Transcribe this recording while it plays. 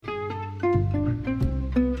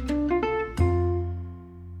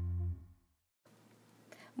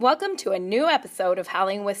Welcome to a new episode of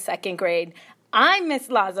Howling with Second Grade. I'm Miss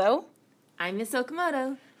Lazo. I'm Miss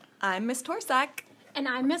Okamoto. I'm Miss Torsak. And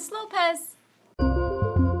I'm Miss Lopez.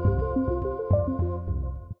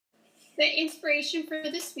 The inspiration for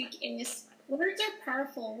this week is Words Are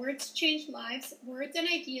Powerful. Words Change Lives. Words and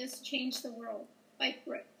Ideas Change the World by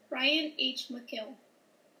Brian H. McKill.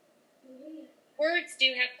 Words do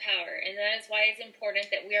have power, and that is why it's important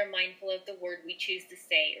that we are mindful of the word we choose to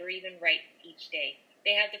say or even write each day.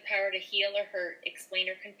 They have the power to heal or hurt, explain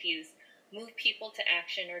or confuse, move people to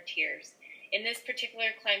action or tears. In this particular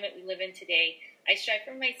climate we live in today, I strive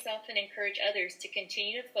for myself and encourage others to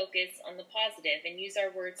continue to focus on the positive and use our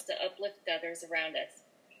words to uplift others around us.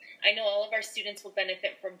 I know all of our students will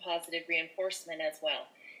benefit from positive reinforcement as well.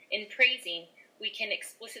 In praising, we can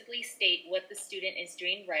explicitly state what the student is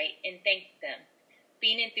doing right and thank them.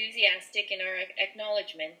 Being enthusiastic in our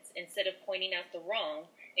acknowledgments instead of pointing out the wrong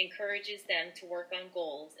encourages them to work on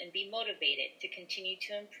goals and be motivated to continue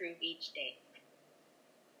to improve each day.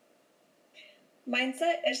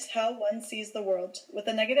 Mindset is how one sees the world. With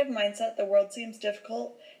a negative mindset, the world seems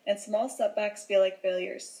difficult and small setbacks feel like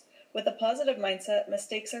failures. With a positive mindset,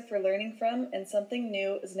 mistakes are for learning from and something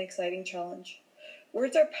new is an exciting challenge.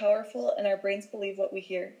 Words are powerful and our brains believe what we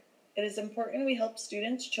hear. It is important we help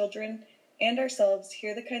students, children, and ourselves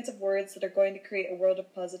hear the kinds of words that are going to create a world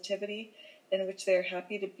of positivity in which they are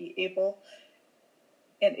happy to be able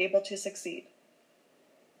to succeed.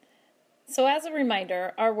 So as a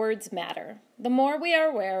reminder, our words matter. The more we are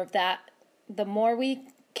aware of that, the more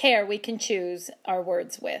care we can choose our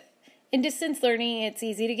words with. In distance learning, it's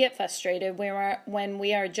easy to get frustrated when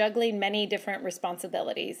we are juggling many different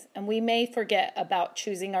responsibilities, and we may forget about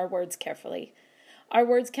choosing our words carefully. Our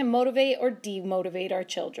words can motivate or demotivate our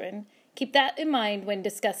children. Keep that in mind when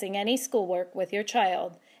discussing any schoolwork with your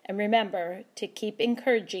child, and remember to keep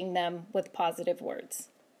encouraging them with positive words.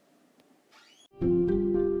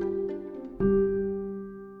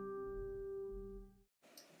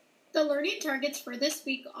 The learning targets for this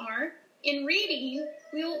week are: in reading,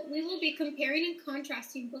 we will be comparing and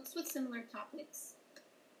contrasting books with similar topics.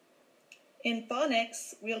 In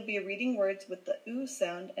phonics, we'll be reading words with the oo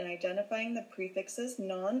sound and identifying the prefixes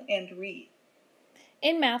non and re.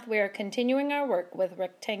 In math, we are continuing our work with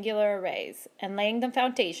rectangular arrays and laying the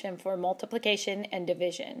foundation for multiplication and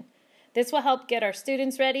division. This will help get our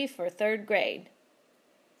students ready for third grade.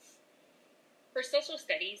 For social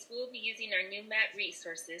studies, we will be using our new math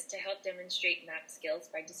resources to help demonstrate math skills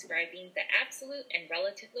by describing the absolute and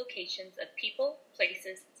relative locations of people,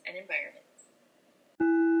 places, and environments.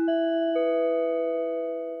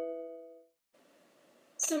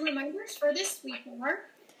 Some reminders for this week are: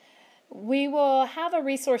 we will have a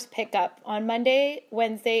resource pickup on Monday,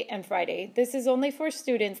 Wednesday, and Friday. This is only for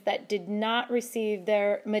students that did not receive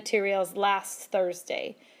their materials last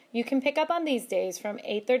Thursday. You can pick up on these days from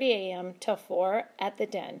 8:30 a.m. till 4 at the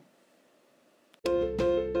Den.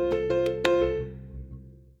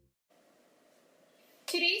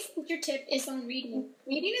 Today's teacher tip is on reading.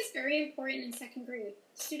 Reading is very important in second grade.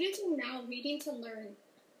 Students are now reading to learn.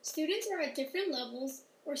 Students are at different levels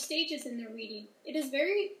or stages in their reading. It is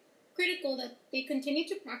very critical that they continue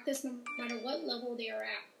to practice no matter what level they are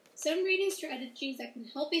at. Some reading strategies that can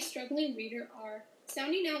help a struggling reader are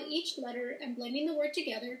sounding out each letter and blending the word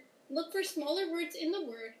together, look for smaller words in the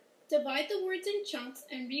word, divide the words in chunks,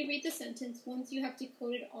 and reread the sentence once you have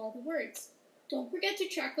decoded all the words. Don't forget to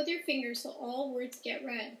track with your fingers so all words get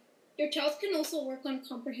read. Your child can also work on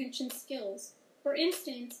comprehension skills. For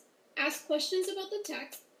instance, ask questions about the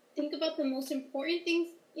text, think about the most important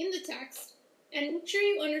things in the text, and make sure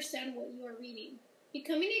you understand what you are reading.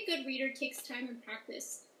 Becoming a good reader takes time and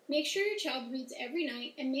practice. Make sure your child reads every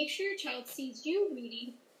night, and make sure your child sees you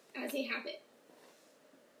reading as a habit.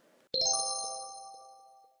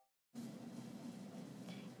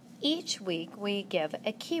 Each week, we give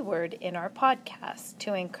a keyword in our podcast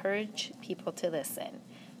to encourage people to listen.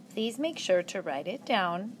 Please make sure to write it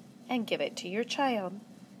down and give it to your child.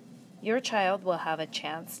 Your child will have a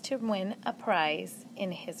chance to win a prize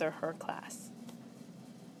in his or her class.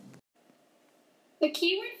 The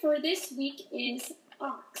keyword for this week is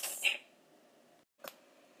ox.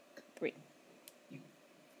 3.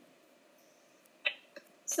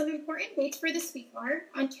 Some important dates for this week are: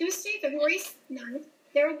 on Tuesday, February 9th,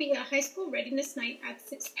 there will be a high school readiness night at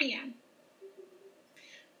 6 p.m.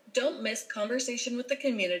 Don't miss Conversation with the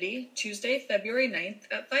Community, Tuesday, February 9th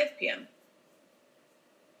at 5 p.m.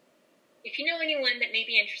 If you know anyone that may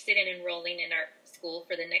be interested in enrolling in our school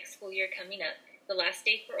for the next school year coming up, the last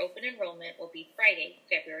date for open enrollment will be Friday,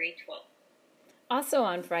 February 12th. Also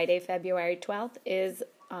on Friday, February 12th is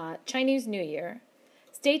Chinese New Year.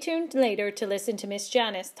 Stay tuned later to listen to Miss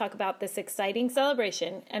Janice talk about this exciting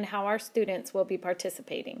celebration and how our students will be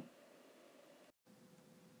participating.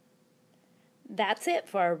 That's it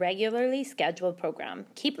for our regularly scheduled program.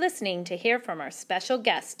 Keep listening to hear from our special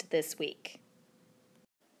guest this week.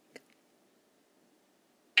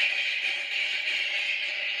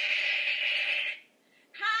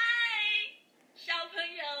 Hi, 小朋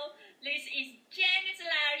友, this is Janice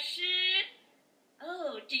老师.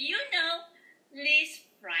 Oh, do you know this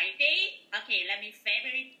Friday, let me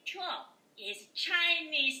February 12th, is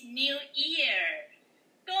Chinese New Year.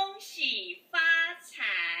 恭喜发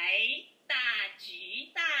财，大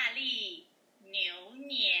吉大利，牛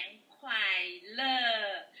年快乐.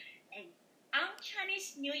 And on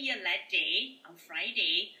Chinese New Year that day, on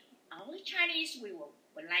Friday, our Chinese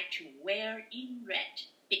would like to wear in red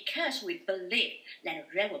because we believe that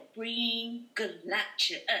red will bring good luck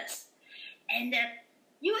to us. And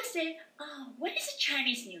you will say, what is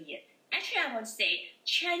Chinese New Year? Actually, I would say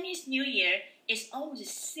Chinese New Year is almost the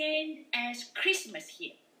same as Christmas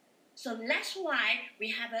here. So that's why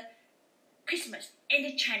we have a Christmas and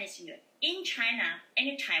the Chinese New Year. In China and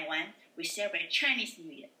in Taiwan, we celebrate Chinese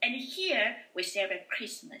New Year. And here, we celebrate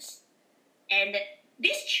Christmas. And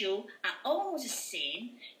these two are almost the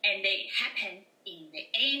same, and they happen in the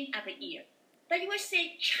end of the year. But you will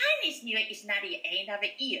say Chinese New Year is not the end of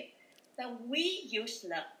the year. But we use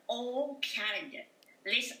the old calendar.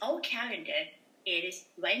 This old calendar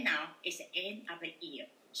right now is the end of the year.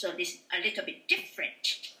 So this is a little bit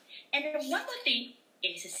different. And then one more thing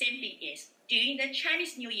is the same thing is during the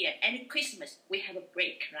Chinese New Year and Christmas, we have a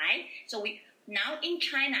break, right? So we now in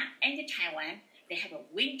China and in Taiwan, they have a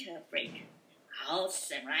winter break.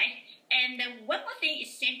 Awesome, right? And one more thing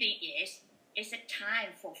is same thing is it's a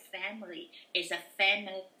time for family. It's a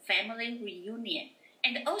family reunion.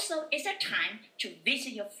 And also it's a time to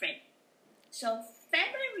visit your friend. So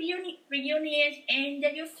family reunion and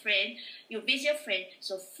then you visit your friend.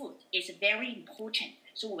 So food is very important.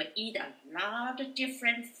 So we eat a lot of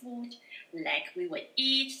different food. Like we will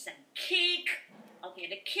eat some cake. Okay,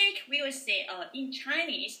 the cake we will say in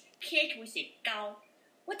Chinese, cake we say gao.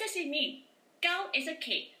 What does it mean? Gao is a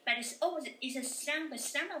cake, but it's a sound. The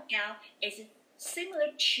sound of gao is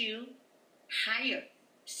similar to higher.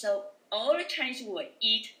 So all the Chinese will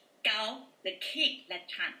eat gao, the cake that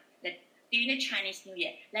time, during the Chinese New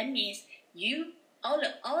Year. That means all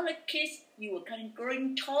the kids, you will kind of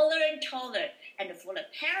growing taller and taller. And for the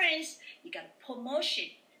parents, you got a promotion.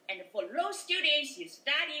 And for those students, you're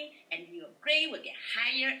studying and your grade will get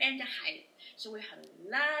higher and higher. So we have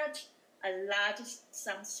a lot of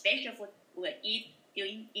some special food we'll eat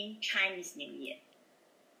in Chinese New Year.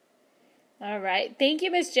 All right. Thank you,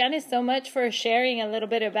 Miss Janice, so much for sharing a little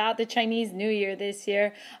bit about the Chinese New Year this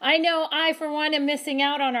year. I know I, for one, am missing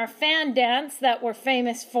out on our fan dance that we're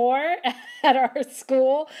famous for at our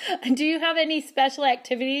school. Do you have any special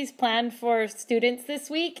activities planned for students this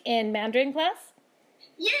week in Mandarin class?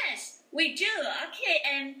 Yes, we do. Okay,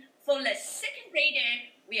 and for the second grader,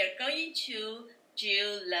 we are going to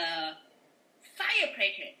do the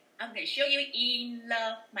firecracker. I'm going to show you in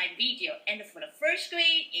my video. And for the first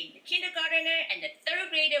grade, in the kindergartner, and the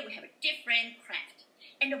third grader, we have a different craft.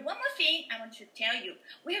 And one more thing I want to tell you,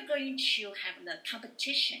 we are going to have the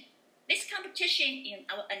competition. This competition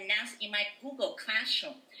I will announce in my Google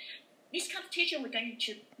Classroom. This competition, we're going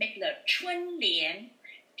to make the Chun Lian.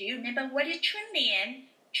 Do you remember what is Chun Lian?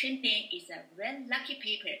 Chun Lian is a red lucky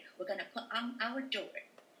paper we're going to put on our door.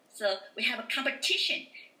 So we have a competition.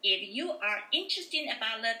 If you are interested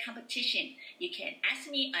about the competition, you can ask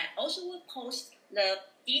me. I also will post the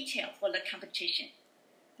detail for the competition.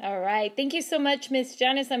 All right. Thank you so much, Miss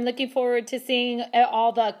Janice. I'm looking forward to seeing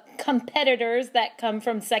all the competitors that come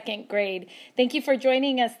from second grade. Thank you for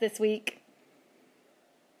joining us this week.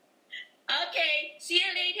 Okay. See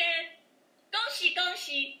you later. 恭喜恭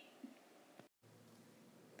喜.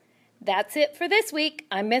 That's it for this week.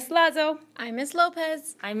 I'm Miss Lazo. I'm Miss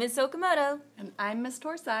Lopez. I'm Miss Okamoto. And I'm Miss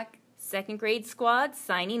Torsak. Second grade squad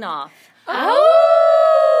signing off. Oh!